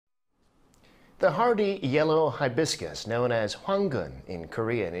The hardy yellow hibiscus, known as Hwang-geun in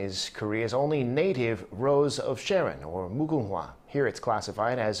Korean, is Korea's only native Rose of Sharon, or Mugunghwa. Here it's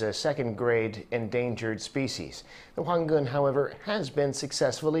classified as a second-grade endangered species. The Hwang-geun, however, has been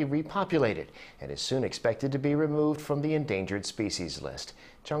successfully repopulated and is soon expected to be removed from the endangered species list.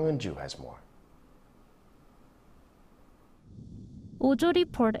 Jeong Eun-joo has more. Ojo-ri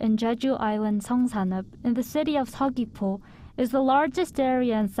Port in Jeju Island, Seongsan-eup, in the city of Seogwipo, is the largest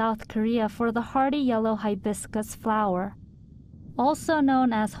area in South Korea for the hardy yellow hibiscus flower. Also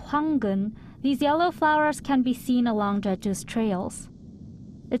known as Hwang-geun, these yellow flowers can be seen along Jeju's trails.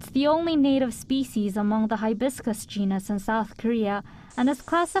 It's the only native species among the hibiscus genus in South Korea and is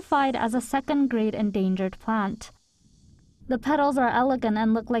classified as a second-grade endangered plant. The petals are elegant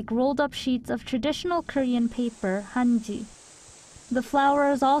and look like rolled-up sheets of traditional Korean paper, Hanji. The flower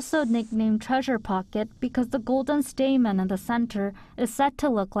is also nicknamed Treasure Pocket because the golden stamen in the center is said to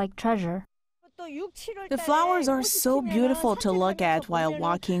look like treasure. The flowers are so beautiful to look at while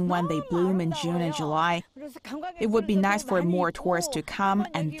walking when they bloom in June and July. It would be nice for more tourists to come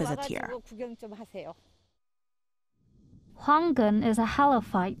and visit here. Hwang-geun is a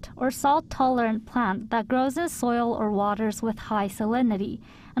halophyte, or salt-tolerant plant that grows in soil or waters with high salinity,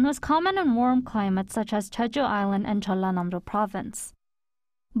 and was common in warm climates such as Jeju Island and Jeollanam-do province.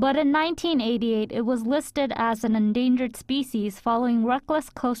 But in 1988, it was listed as an endangered species following reckless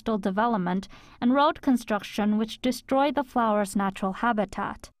coastal development and road construction which destroyed the flower's natural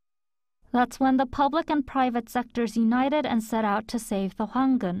habitat. That's when the public and private sectors united and set out to save the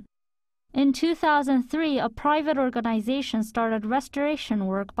Hwang-geun. In 2003, a private organization started restoration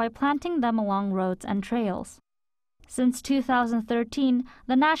work by planting them along roads and trails. Since 2013,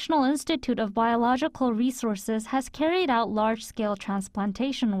 the National Institute of Biological Resources has carried out large-scale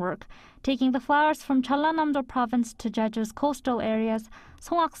transplantation work, taking the flowers from Jeollanam-do province to Jeju's coastal areas,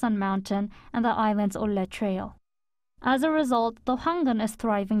 Songaksan Mountain, and the island's Olle Trail. As a result, the Hwang-geun is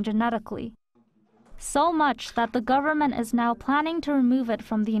thriving genetically. So much that the government is now planning to remove it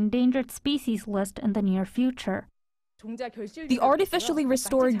from the endangered species list in the near future. The artificially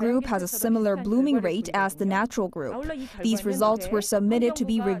restored group has a similar blooming rate as the natural group. These results were submitted to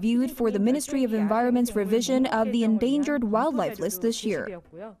be reviewed for the Ministry of Environment's revision of the endangered wildlife list this year.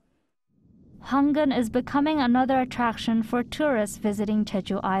 Hwang-geun is becoming another attraction for tourists visiting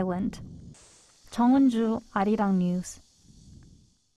Jeju Island. Jeong Eun-joo, Arirang News.